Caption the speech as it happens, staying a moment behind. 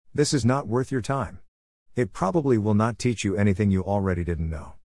This is not worth your time. It probably will not teach you anything you already didn't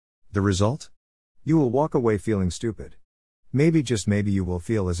know. The result? You will walk away feeling stupid. Maybe, just maybe, you will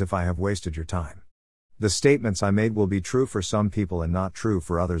feel as if I have wasted your time. The statements I made will be true for some people and not true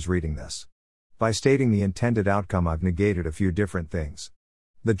for others reading this. By stating the intended outcome, I've negated a few different things.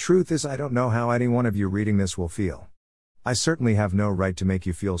 The truth is, I don't know how any one of you reading this will feel. I certainly have no right to make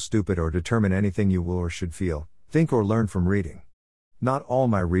you feel stupid or determine anything you will or should feel, think or learn from reading. Not all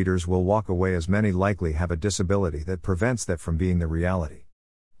my readers will walk away, as many likely have a disability that prevents that from being the reality.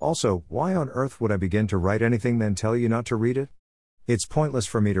 Also, why on earth would I begin to write anything then tell you not to read it? It's pointless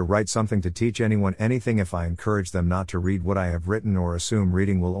for me to write something to teach anyone anything if I encourage them not to read what I have written or assume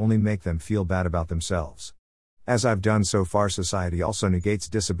reading will only make them feel bad about themselves. As I've done so far, society also negates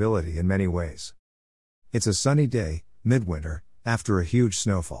disability in many ways. It's a sunny day, midwinter, after a huge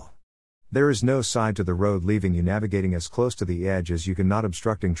snowfall. There is no side to the road, leaving you navigating as close to the edge as you can, not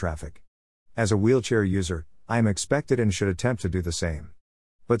obstructing traffic. As a wheelchair user, I am expected and should attempt to do the same.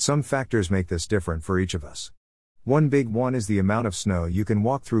 But some factors make this different for each of us. One big one is the amount of snow you can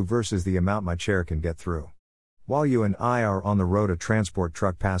walk through versus the amount my chair can get through. While you and I are on the road, a transport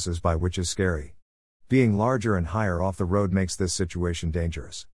truck passes by, which is scary. Being larger and higher off the road makes this situation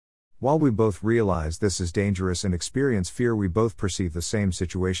dangerous. While we both realize this is dangerous and experience fear, we both perceive the same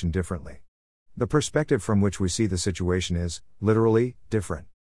situation differently. The perspective from which we see the situation is, literally, different.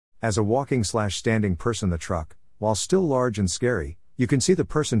 As a walking/standing person, the truck, while still large and scary, you can see the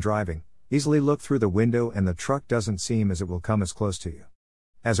person driving, easily look through the window, and the truck doesn't seem as it will come as close to you.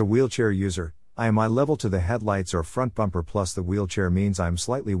 As a wheelchair user, I am eye level to the headlights or front bumper, plus the wheelchair means I'm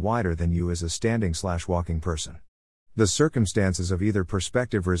slightly wider than you as a standing/walking person. The circumstances of either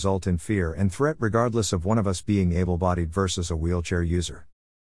perspective result in fear and threat, regardless of one of us being able-bodied versus a wheelchair user.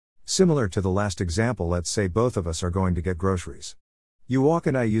 Similar to the last example, let's say both of us are going to get groceries. You walk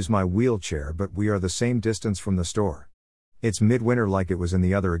and I use my wheelchair, but we are the same distance from the store. It's midwinter like it was in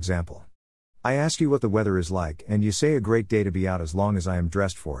the other example. I ask you what the weather is like, and you say a great day to be out as long as I am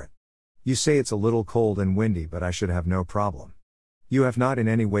dressed for it. You say it's a little cold and windy, but I should have no problem. You have not in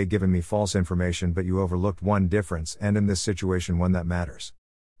any way given me false information, but you overlooked one difference, and in this situation one that matters.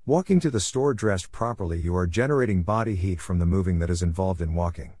 Walking to the store dressed properly, you are generating body heat from the moving that is involved in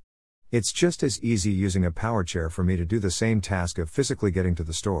walking. It's just as easy using a power chair for me to do the same task of physically getting to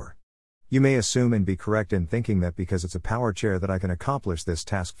the store. You may assume and be correct in thinking that because it's a power chair that I can accomplish this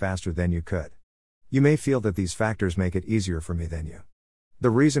task faster than you could. You may feel that these factors make it easier for me than you. The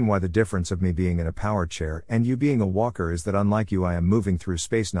reason why the difference of me being in a power chair and you being a walker is that unlike you, I am moving through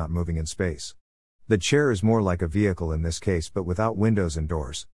space, not moving in space. The chair is more like a vehicle in this case, but without windows and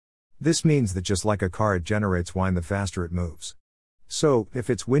doors. This means that just like a car, it generates wind the faster it moves. So, if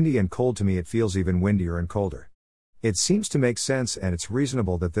it's windy and cold, to me it feels even windier and colder. It seems to make sense, and it's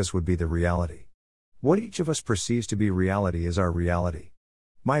reasonable that this would be the reality. What each of us perceives to be reality is our reality.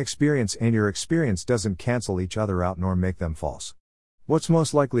 My experience and your experience doesn't cancel each other out nor make them false. What's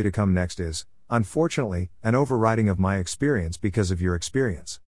most likely to come next is, unfortunately, an overriding of my experience because of your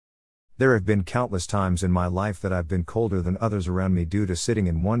experience. There have been countless times in my life that I've been colder than others around me due to sitting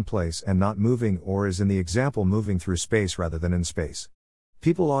in one place and not moving, or as in the example, moving through space rather than in space.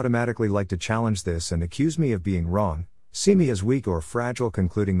 People automatically like to challenge this and accuse me of being wrong, see me as weak or fragile,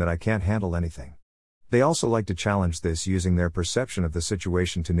 concluding that I can't handle anything. They also like to challenge this using their perception of the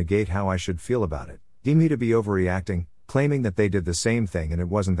situation to negate how I should feel about it, deem me to be overreacting, claiming that they did the same thing and it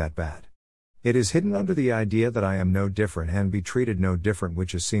wasn't that bad. It is hidden under the idea that I am no different and be treated no different,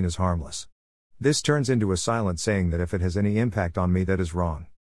 which is seen as harmless. This turns into a silent saying that if it has any impact on me, that is wrong.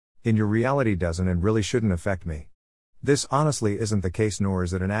 In your reality doesn't and really shouldn't affect me. This honestly isn't the case, nor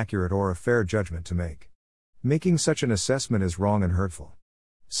is it an accurate or a fair judgment to make. Making such an assessment is wrong and hurtful.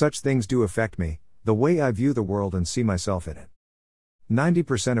 Such things do affect me, the way I view the world and see myself in it.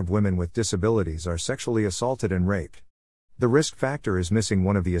 90% of women with disabilities are sexually assaulted and raped. The risk factor is missing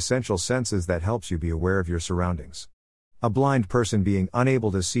one of the essential senses that helps you be aware of your surroundings. A blind person being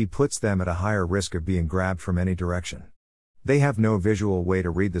unable to see puts them at a higher risk of being grabbed from any direction. They have no visual way to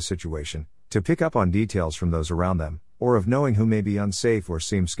read the situation, to pick up on details from those around them, or of knowing who may be unsafe or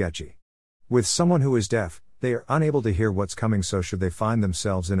seem sketchy. With someone who is deaf, they are unable to hear what's coming, so should they find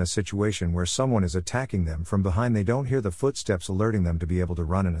themselves in a situation where someone is attacking them from behind, they don't hear the footsteps alerting them to be able to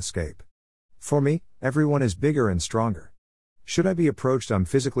run and escape. For me, everyone is bigger and stronger. Should I be approached, I'm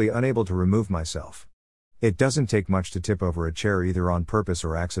physically unable to remove myself. It doesn't take much to tip over a chair, either on purpose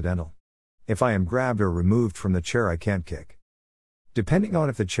or accidental. If I am grabbed or removed from the chair, I can't kick. Depending on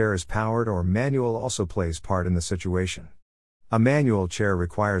if the chair is powered or manual also plays part in the situation. A manual chair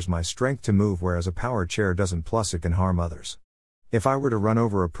requires my strength to move, whereas a power chair doesn't, plus it can harm others. If I were to run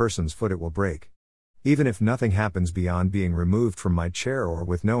over a person's foot, it will break. Even if nothing happens beyond being removed from my chair or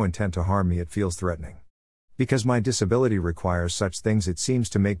with no intent to harm me, it feels threatening. Because my disability requires such things, it seems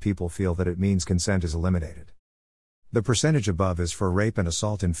to make people feel that it means consent is eliminated. The percentage above is for rape and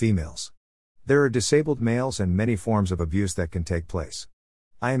assault in females. There are disabled males and many forms of abuse that can take place.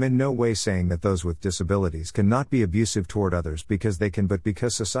 I am in no way saying that those with disabilities cannot be abusive toward others because they can, but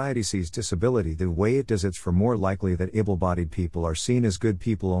because society sees disability the way it does, it's for more likely that able-bodied people are seen as good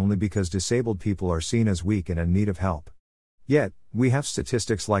people only because disabled people are seen as weak and in need of help. Yet, we have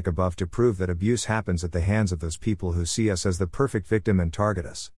statistics like above to prove that abuse happens at the hands of those people who see us as the perfect victim and target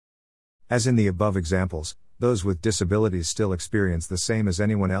us. As in the above examples, those with disabilities still experience the same as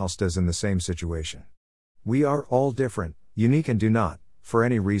anyone else does in the same situation. We are all different, unique, and do not, for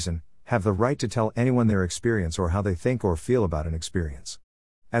any reason, have the right to tell anyone their experience or how they think or feel about an experience.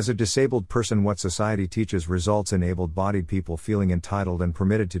 As a disabled person, what society teaches results in able-bodied people feeling entitled and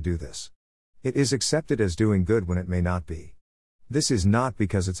permitted to do this. It is accepted as doing good when it may not be. This is not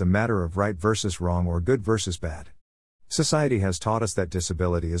because it's a matter of right versus wrong or good versus bad. Society has taught us that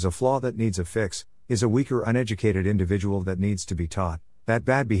disability is a flaw that needs a fix, is a weak or uneducated individual that needs to be taught, that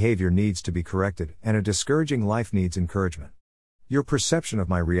bad behavior needs to be corrected, and a discouraging life needs encouragement. Your perception of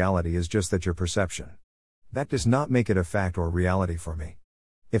my reality is just that, your perception. That does not make it a fact or reality for me.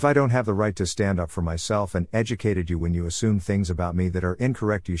 If I don't have the right to stand up for myself and educated you when you assume things about me that are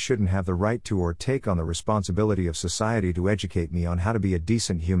incorrect, you shouldn't have the right to or take on the responsibility of society to educate me on how to be a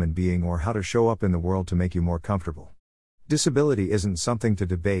decent human being or how to show up in the world to make you more comfortable. Disability isn't something to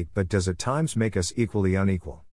debate, but does at times make us equally unequal.